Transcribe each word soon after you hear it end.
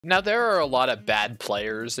Now, there are a lot of bad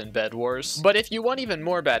players in Bed Wars, but if you want even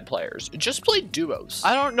more bad players, just play duos.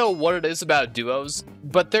 I don't know what it is about duos,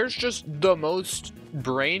 but there's just the most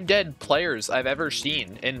brain dead players I've ever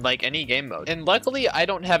seen in like any game mode. And luckily, I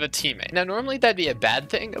don't have a teammate. Now, normally that'd be a bad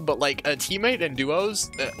thing, but like a teammate in duos,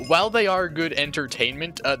 while they are good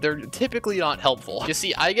entertainment, they're typically not helpful. You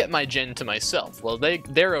see, I get my gen to myself. Well,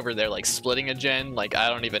 they're over there like splitting a gen, like I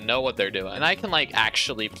don't even know what they're doing. And I can like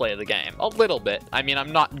actually play the game a little bit. I mean,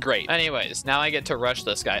 I'm not great. Anyways, now I get to rush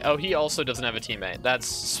this guy. Oh, he also doesn't have a teammate. That's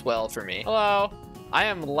swell for me. Hello. I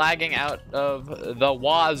am lagging out of the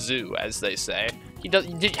wazoo, as they say.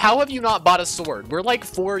 How have you not bought a sword? We're like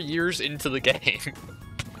 4 years into the game.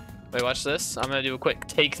 Wait, watch this. I'm gonna do a quick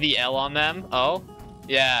take the L on them. Oh,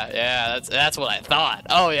 yeah, that's what I thought.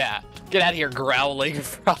 Oh yeah, get out of here, growling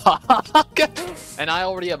frog. And I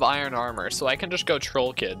already have iron armor, so I can just go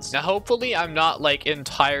troll kids. Now, hopefully, I'm not like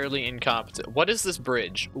entirely incompetent. What is this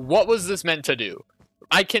bridge? What was this meant to do?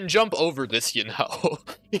 I can jump over this, you know.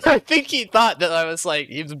 I think he thought that I was like,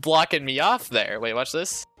 he was blocking me off there. Wait, watch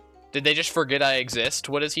this. Did they just forget I exist?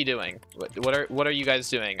 What is he doing? What are you guys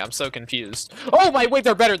doing? I'm so confused. Oh my, wait,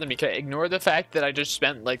 they're better than me. Okay, ignore the fact that I just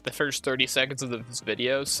spent like the first 30 seconds of this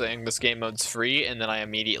video saying this game mode's free and then I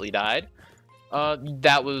immediately died.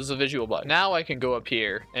 That was a visual bug. Now I can go up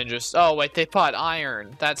here and just, oh wait, they bought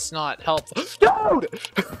iron. That's not helpful. Dude!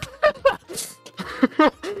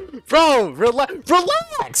 Bro,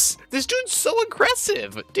 relax! This dude's so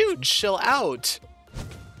aggressive. Dude, chill out.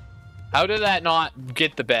 How did that not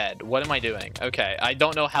get the bed? What am I doing? Okay, I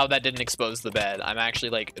don't know how that didn't expose the bed. I'm actually,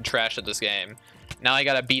 like, trash at this game. Now I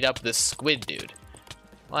gotta beat up this squid dude.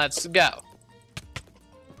 Let's go.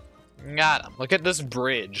 Got him. Look at this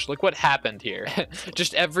bridge. Look what happened here.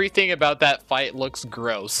 Just everything about that fight looks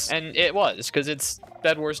gross. And it was, because it's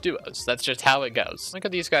Bed Wars duos. That's just how it goes. Look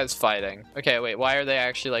at these guys fighting. Okay, wait, why are they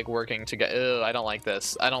actually, like, working together? Ugh, I don't like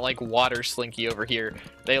this. I don't like Water Slinky over here.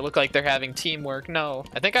 They look like they're having teamwork. No.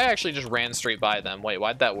 I think I actually just ran straight by them. Wait,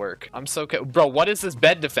 why'd that work? I'm so... Bro, what is this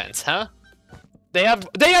bed defense, huh? They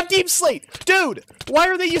have deep slate! Dude! Why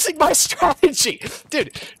are they using my strategy?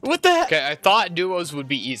 Dude, what the heck? Okay, I thought duos would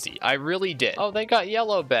be easy. I really did. Oh, they got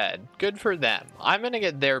yellow bed. Good for them. I'm gonna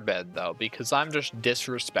get their bed, though, because I'm just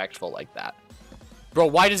disrespectful like that. Bro,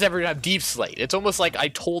 why does everyone have deep slate? It's almost like I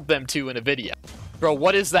told them to in a video. Bro,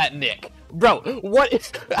 what is that nick? Bro, what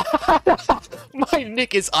is... My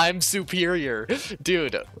nick is I'm superior.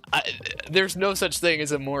 Dude, there's no such thing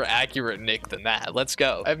as a more accurate nick than that. Let's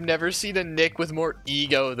go. I've never seen a nick with more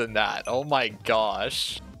ego than that. Oh my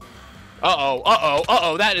gosh.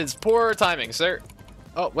 Uh-oh. That is poor timing, sir.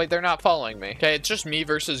 Oh, wait, they're not following me. Okay, it's just me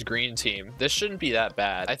versus green team. This shouldn't be that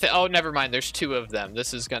bad. Oh, never mind. There's 2 of them.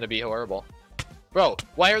 This is gonna be horrible. Bro,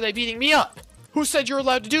 why are they beating me up? Who said you're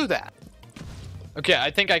allowed to do that? Okay,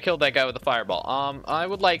 I think I killed that guy with a fireball. I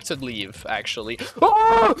would like to leave, actually.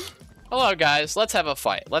 Oh! Hello, guys. Let's have a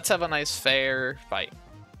fight. Let's have a nice, fair fight.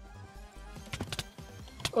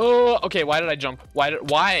 Oh, okay, why did I jump?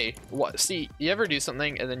 Why? What? See, you ever do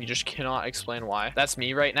something and then you just cannot explain why? That's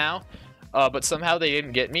me right now. But somehow they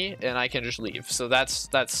didn't get me and I can just leave. So that's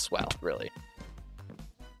swell, really.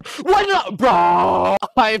 What not, bro?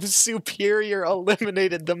 Hive superior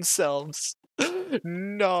eliminated themselves.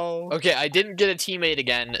 No. Okay, I didn't get a teammate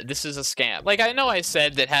again. This is a scam. Like, I know I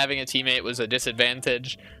said that having a teammate was a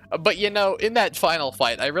disadvantage, but you know, in that final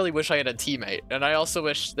fight, I really wish I had a teammate, and I also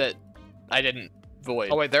wish that I didn't void.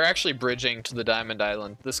 Oh wait, they're actually bridging to the Diamond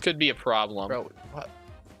Island. This could be a problem. Bro,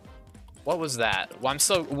 what was that? Well, I'm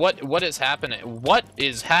so... What is happening? What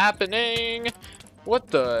is happening? What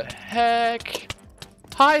the heck?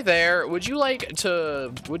 Hi there. Would you like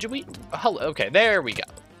to... Hello. Okay, there we go.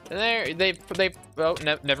 There, oh,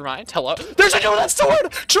 never mind. Hello. There's a dude with a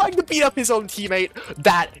sword trying to beat up his own teammate.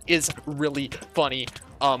 That is really funny.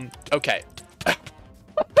 Okay.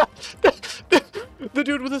 The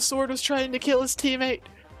dude with a sword was trying to kill his teammate.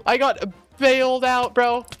 I got bailed out,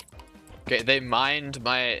 bro. Okay, they mined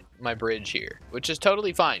my bridge here, which is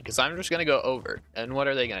totally fine, because I'm just gonna go over. And what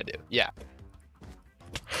are they gonna do? Yeah.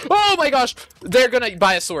 Oh my gosh! They're gonna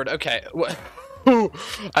buy a sword. Okay.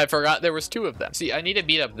 I forgot there was 2 of them. See, I need to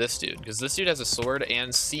beat up this dude, because this dude has a sword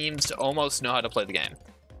and seems to almost know how to play the game.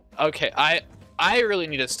 Okay, I really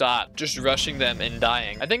need to stop just rushing them and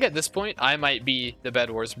dying. I think at this point, I might be the Bed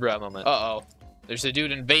Wars bro moment. Uh-oh. There's a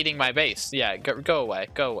dude invading my base. Yeah, go away.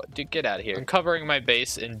 Dude, get out of here. I'm covering my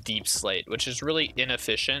base in deep slate, which is really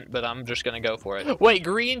inefficient, but I'm just gonna go for it. Wait,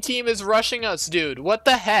 green team is rushing us, dude. What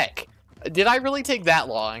the heck? Did I really take that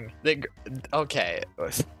long? Okay.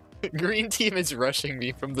 Green team is rushing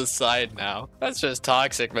me from the side now. That's just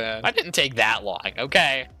toxic, man. I didn't take that long,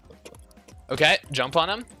 okay? Okay, jump on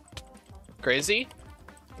him. Crazy.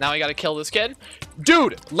 Now I gotta kill this kid.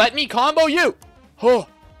 Dude, let me combo you. Oh.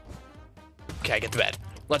 Okay, get to bed.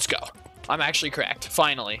 Let's go. I'm actually cracked,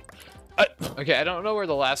 finally. Okay, I don't know where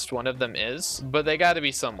the last one of them is, but they gotta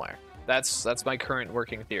be somewhere. That's my current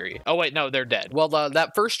working theory. Oh wait, no, they're dead. Well,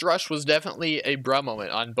 that first rush was definitely a bruh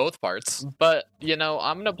moment on both parts, but you know,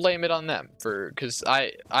 I'm gonna blame it on them because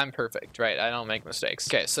I'm perfect, right? I don't make mistakes.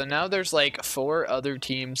 Okay, so now there's like 4 other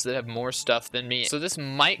teams that have more stuff than me, so this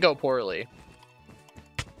might go poorly.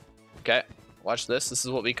 Okay, watch this. This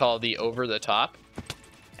is what we call the over the top.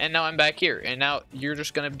 And now I'm back here, and now you're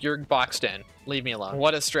boxed in. Leave me alone.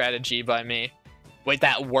 What a strategy by me. Wait,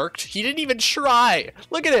 that worked? He didn't even try.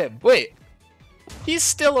 Look at him. Wait. He's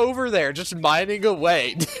still over there, just mining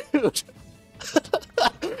away. Dude.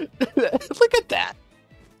 Look at that.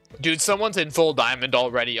 Dude, someone's in full diamond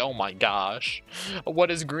already. Oh my gosh.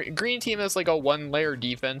 What is green team has like a 1-layer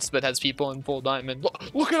defense, but has people in full diamond.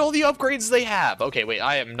 Look at all the upgrades they have. Okay, wait,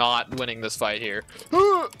 I am not winning this fight here.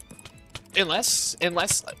 Unless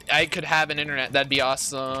I could have an internet, that'd be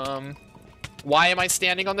awesome. Why am I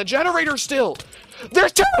standing on the generator still?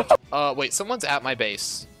 There's 2! Wait, someone's at my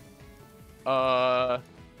base. Sir?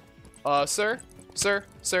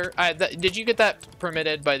 Did you get that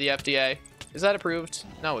permitted by the FDA? Is that approved?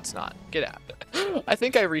 No, it's not. Get out. I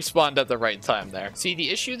think I respawned at the right time there. See,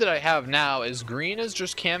 the issue that I have now is green is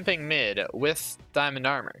just camping mid with diamond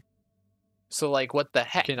armor. So, like, what the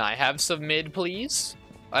heck? Can I have some mid, please?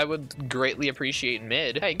 I would greatly appreciate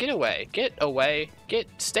mid. Hey, get away. Get away.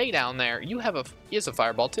 Stay down there. He has a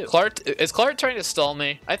fireball too. Is Clark trying to stall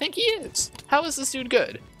me? I think he is. How is this dude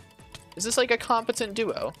good? Is this like a competent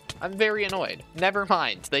duo? I'm very annoyed. Never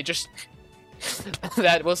mind. They just...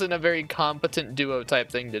 That wasn't a very competent duo type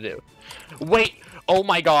thing to do. Wait. Oh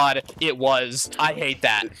my god. It was. I hate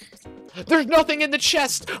that. There's nothing in the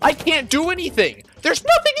chest. I can't do anything. There's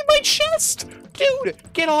nothing in my chest. Dude,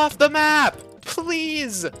 get off the map.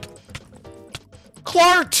 Please.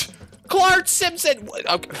 Clark Simpson.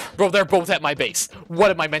 Okay. Bro, they're both at my base.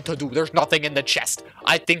 What am I meant to do? There's nothing in the chest.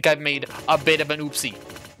 I think I've made a bit of an oopsie.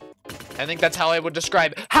 I think that's how I would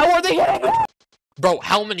describe. How are they hitting me? Bro,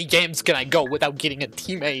 how many games can I go without getting a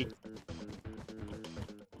teammate?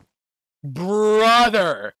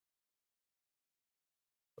 Brother.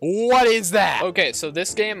 What is that? Okay, so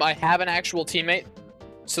this game I have an actual teammate,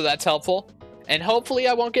 so that's helpful. And hopefully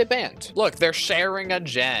I won't get banned. Look, they're sharing a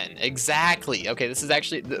gen. Exactly. Okay, this is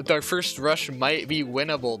actually, their first rush might be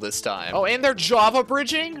winnable this time. Oh, and they're Java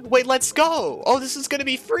bridging? Wait, let's go. Oh, this is gonna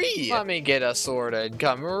be free. Let me get a sword and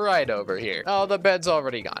come right over here. Oh, the bed's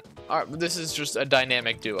already gone. All right, this is just a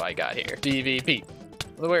dynamic duo I got here. PvP.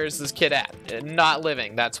 Where is this kid at? Not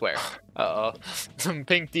living, that's where. Uh-oh. Some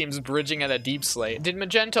pink team's bridging at a deep slate. Did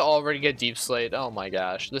Magenta already get deep slate? Oh my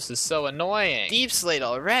gosh, this is so annoying. Deep slate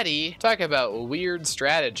already? Talk about weird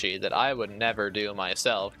strategy that I would never do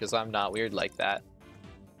myself, because I'm not weird like that.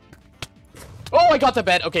 Oh, I got the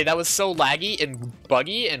bed. Okay, that was so laggy and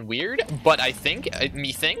buggy and weird, but I think,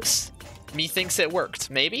 methinks it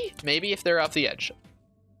worked. Maybe if they're off the edge.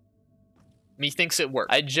 Methinks it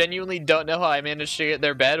worked. I genuinely don't know how I managed to get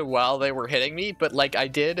their bed while they were hitting me, but like I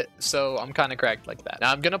did, so I'm kind of cracked like that.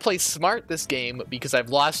 Now I'm gonna play smart this game because I've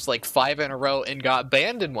lost like 5 in a row and got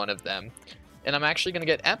banned in one of them. And I'm actually gonna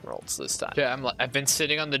get emeralds this time. Okay, I've been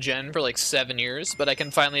sitting on the gen for like 7 years, but I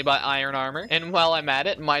can finally buy iron armor. And while I'm at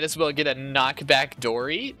it, might as well get a knockback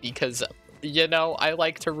Dory because, you know, I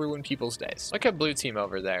like to ruin people's days. Look at blue team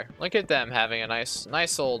over there. Look at them having a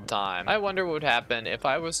nice old time. I wonder what would happen if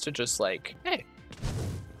I was to just like, hey,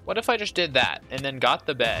 what if I just did that and then got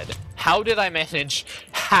the bed? How did I manage?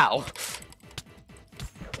 How?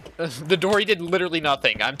 The Dory did literally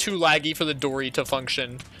nothing. I'm too laggy for the Dory to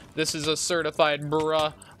function. This is a certified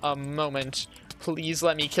bruh moment. Please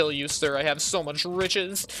let me kill you, sir. I have so much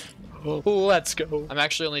riches. Let's go. I'm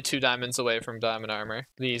actually only 2 diamonds away from diamond armor.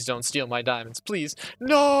 Please don't steal my diamonds, please.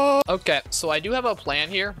 No! Okay, so I do have a plan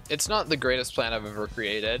here. It's not the greatest plan I've ever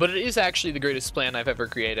created, but it is actually the greatest plan I've ever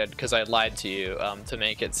created because I lied to you to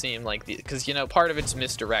make it seem like because, you know, part of it's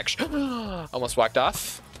misdirection. Almost walked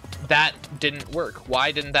off. That didn't work.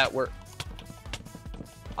 Why didn't that work?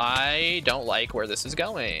 I don't like where this is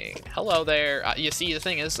going. Hello there. You see, the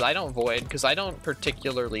thing is, I don't void because I don't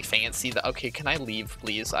particularly fancy the... Okay, can I leave,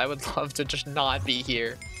 please? I would love to just not be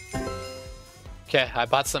here. Okay, I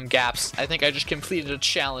bought some gaps. I think I just completed a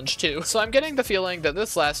challenge, too. So I'm getting the feeling that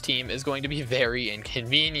this last team is going to be very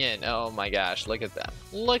inconvenient. Oh my gosh, look at them.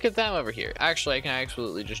 Look at them over here. Actually, I can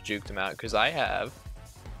absolutely just juke them out because I have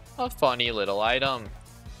a funny little item.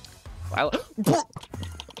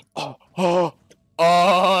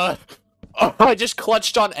 Oh, I just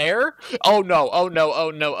clutched on air? Oh no, oh no,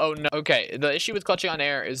 oh no, oh no. Okay, the issue with clutching on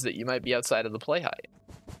air is that you might be outside of the play height.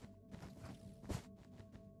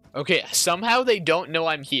 Okay, somehow they don't know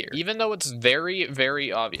I'm here, even though it's very,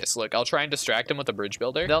 very obvious. Look, I'll try and distract them with a bridge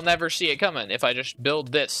builder. They'll never see it coming if I just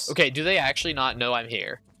build this. Okay, do they actually not know I'm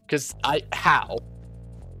here? Because how?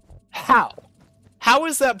 How? How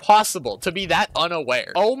is that possible to be that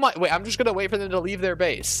unaware? Oh my, wait, I'm just gonna wait for them to leave their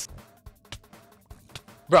base.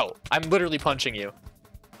 Bro, I'm literally punching you.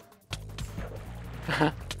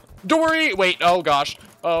 Dory! Wait, oh gosh.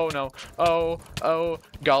 Oh no. Oh,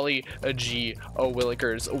 golly, gee, oh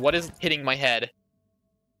willikers. What is hitting my head?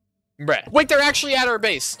 Bruh. Wait, they're actually at our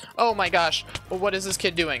base. Oh my gosh. What is this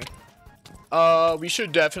kid doing? We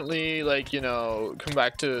should definitely, like, you know, come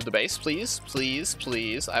back to the base, please. Please,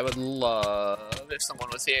 please. I would love if someone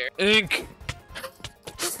was here. Ink!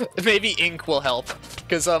 Maybe ink will help.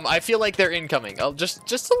 Because, I feel like they're incoming. I'll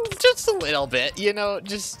just a little bit, you know?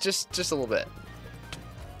 Just a little bit.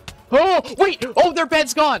 Oh, wait! Oh, their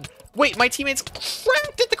bed's gone! Wait, my teammates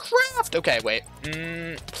cracked at the craft! Okay, wait.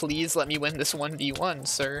 Please let me win this 1v1,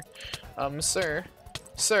 sir.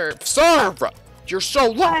 Sir! Bro, you're so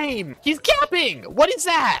lame! He's capping! What is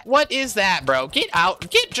that? What is that, bro? Get out.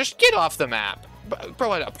 Just get off the map.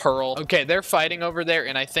 Bro, a pearl. Okay, they're fighting over there,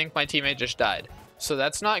 and I think my teammate just died. So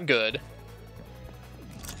that's not good.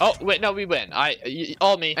 Oh, wait, no, we win.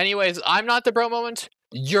 All me. Anyways, I'm not the bro moment.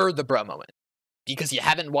 You're the bro moment. Because you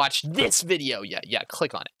haven't watched this video yet. Yeah,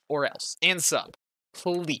 click on it. Or else. And sub.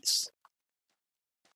 Please.